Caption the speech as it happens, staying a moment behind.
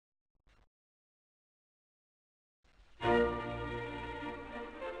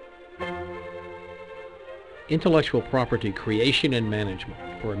Intellectual property creation and management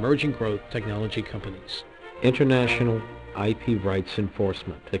for emerging growth technology companies. International IP rights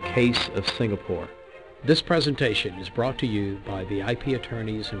enforcement, the case of Singapore. This presentation is brought to you by the IP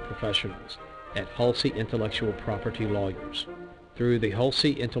attorneys and professionals at Hulsey Intellectual Property Lawyers through the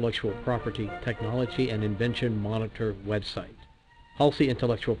Hulsey Intellectual Property Technology and Invention Monitor website. Hulsey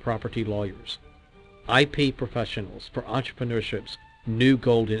Intellectual Property Lawyers, IP professionals for entrepreneurship's new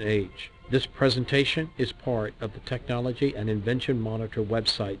golden age. This presentation is part of the Technology and Invention Monitor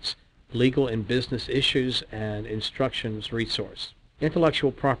website's Legal and Business Issues and Instructions resource.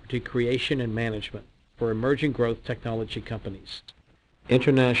 Intellectual property creation and management for emerging growth technology companies.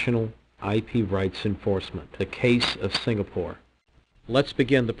 International IP rights enforcement, the case of Singapore. Let's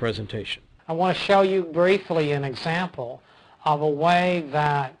begin the presentation. I want to show you briefly an example of a way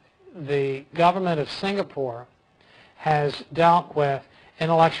that the government of Singapore has dealt with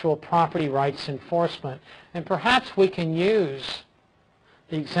intellectual property rights enforcement, and perhaps we can use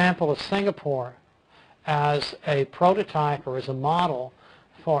the example of Singapore as a prototype or as a model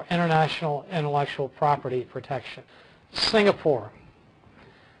for international intellectual property protection. Singapore.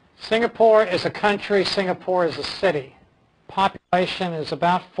 Singapore is a country, Singapore is a city. Population is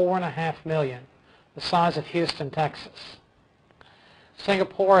about 4.5 million, the size of Houston, Texas.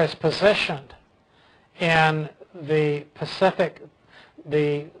 Singapore is positioned in the Pacific,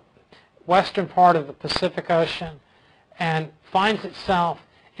 the western part of the Pacific Ocean, and finds itself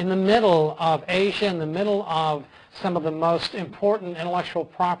in the middle of Asia, in the middle of some of the most important intellectual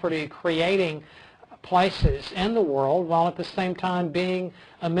property creating places in the world, while at the same time being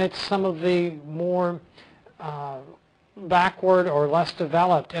amidst some of the more backward or less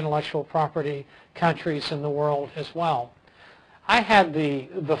developed intellectual property countries in the world as well. I had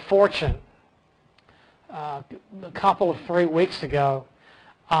the fortune a couple of 3 weeks ago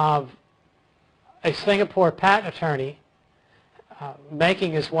of a Singapore patent attorney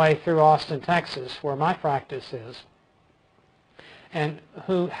making his way through Austin, Texas, where my practice is, and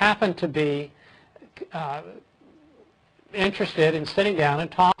who happened to be interested in sitting down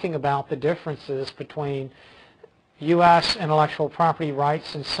and talking about the differences between U.S. intellectual property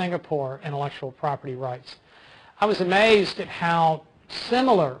rights and Singapore intellectual property rights. I was amazed at how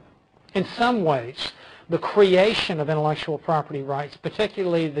similar, in some ways, the creation of intellectual property rights,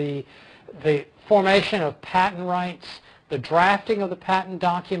 particularly the formation of patent rights, the drafting of the patent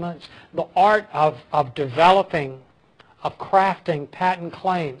documents, the art of developing, of crafting patent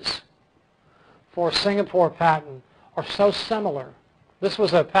claims for Singapore patent are so similar. This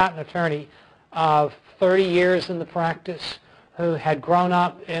was a patent attorney of 30 years in the practice who had grown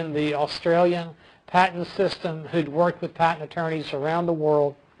up in the Australian patent system, who'd worked with patent attorneys around the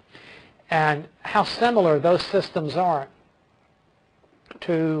world, and how similar those systems are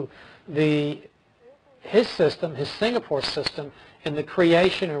to his system, his Singapore system, in the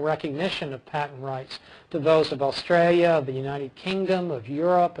creation and recognition of patent rights to those of Australia, of the United Kingdom, of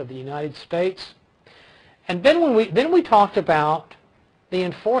Europe, of the United States. And then we talked about the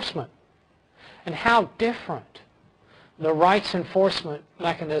enforcement and how different the rights enforcement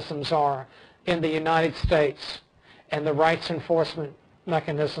mechanisms are in the United States and the rights enforcement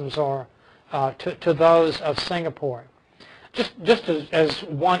mechanisms are to those of Singapore. Just as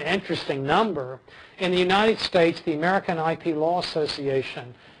one interesting number, in the United States, the American IP Law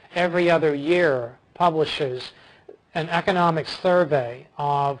Association every other year publishes an economic survey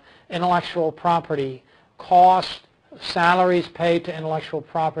of intellectual property cost, salaries paid to intellectual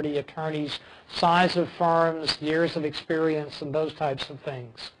property attorneys, size of firms, years of experience, and those types of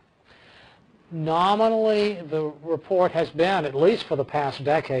things. Nominally, the report has been, at least for the past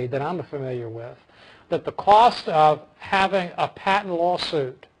decade that I'm familiar with, that the cost of having a patent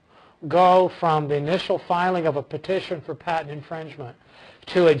lawsuit go from the initial filing of a petition for patent infringement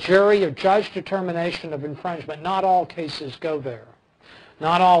to a jury or judge determination of infringement, not all cases go there.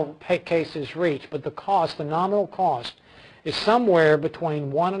 Not all cases reach, but the cost, the nominal cost, is somewhere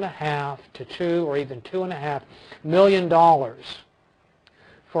between $1.5 to $2 or even $2.5 million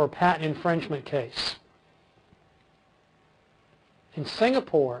for a patent infringement case. In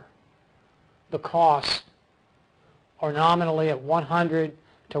Singapore, the costs are nominally at $100,000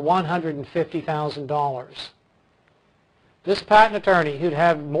 to $150,000. This patent attorney, who'd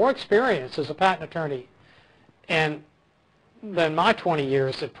have more experience as a patent attorney than my 20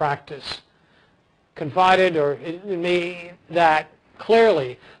 years of practice, confided in me that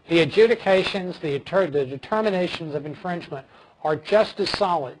clearly the adjudications, the determinations of infringement are just as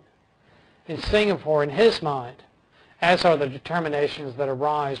solid in Singapore, in his mind, as are the determinations that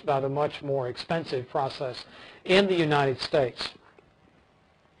arise by the much more expensive process in the United States.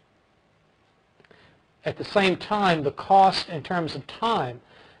 at the same time, the cost in terms of time,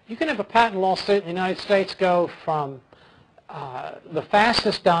 you can have a patent lawsuit in the United States go from the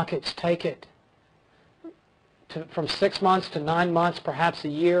fastest dockets take it from 6 months to 9 months, perhaps a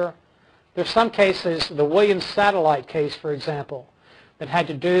year. There's some cases, the Williams satellite case, for example, that had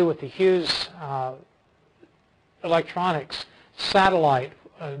to do with the Hughes electronics satellite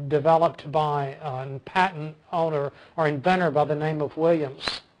developed by a patent owner or inventor by the name of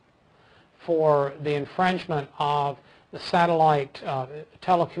Williams for the infringement of the satellite,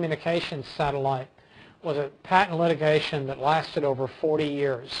 telecommunications satellite, was a patent litigation that lasted over 40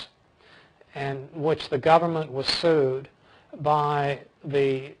 years, and which the government was sued by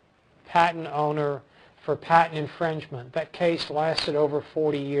the patent owner for patent infringement. That case lasted over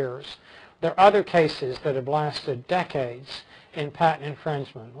 40 years. There are other cases that have lasted decades in patent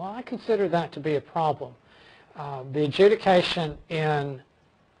infringement. Well, I consider that to be a problem. The adjudication in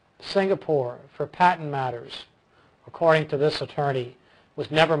Singapore for patent matters, according to this attorney,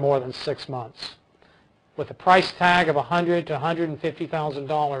 was never more than 6 months. With a price tag of $100,000 to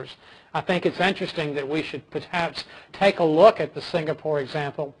 $150,000, I think it's interesting that we should perhaps take a look at the Singapore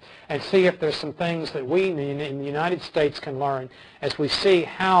example and see if there's some things that we in the United States can learn as we see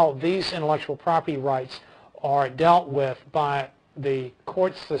how these intellectual property rights are dealt with by the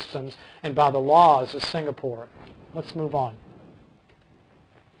court systems and by the laws of Singapore. Let's move on.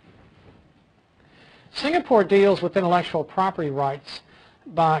 Singapore deals with intellectual property rights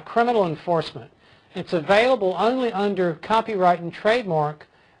by criminal enforcement. It's available only under copyright and trademark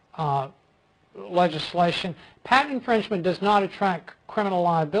legislation. Patent infringement does not attract criminal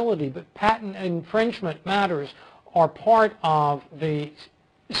liability, but patent infringement matters are part of the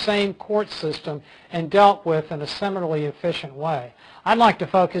same court system and dealt with in a similarly efficient way. I'd like to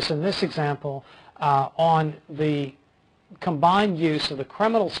focus in this example on the combined use of the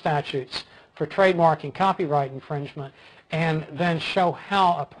criminal statutes for trademark and copyright infringement, and then show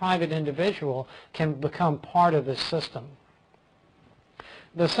how a private individual can become part of this system.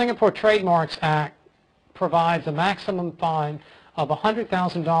 The Singapore Trademarks Act provides a maximum fine of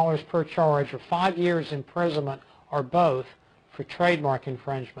 $100,000 per charge or 5 years imprisonment or both for trademark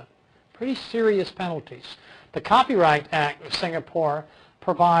infringement. Pretty serious penalties. The Copyright Act of Singapore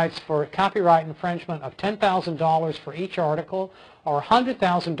provides for copyright infringement of $10,000 for each article or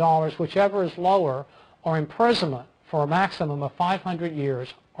 $100,000, whichever is lower, or imprisonment for a maximum of 500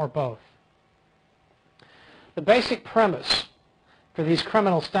 years or both. The basic premise for these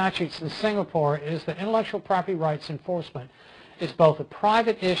criminal statutes in Singapore is that intellectual property rights enforcement is both a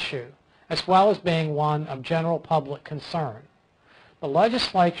private issue as well as being one of general public concern. The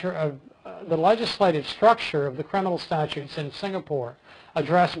legislative structure of the criminal statutes in Singapore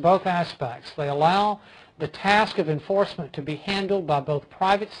address both aspects. They allow the task of enforcement to be handled by both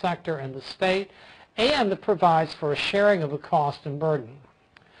private sector and the state, and it provides for a sharing of the cost and burden.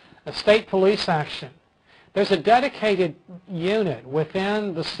 A state police action. There's a dedicated unit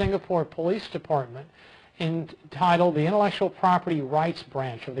within the Singapore Police Department entitled the Intellectual Property Rights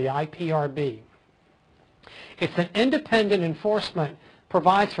Branch of the IPRB. It's an independent enforcement,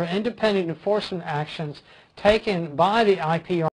 provides for independent enforcement actions taken by the IPRB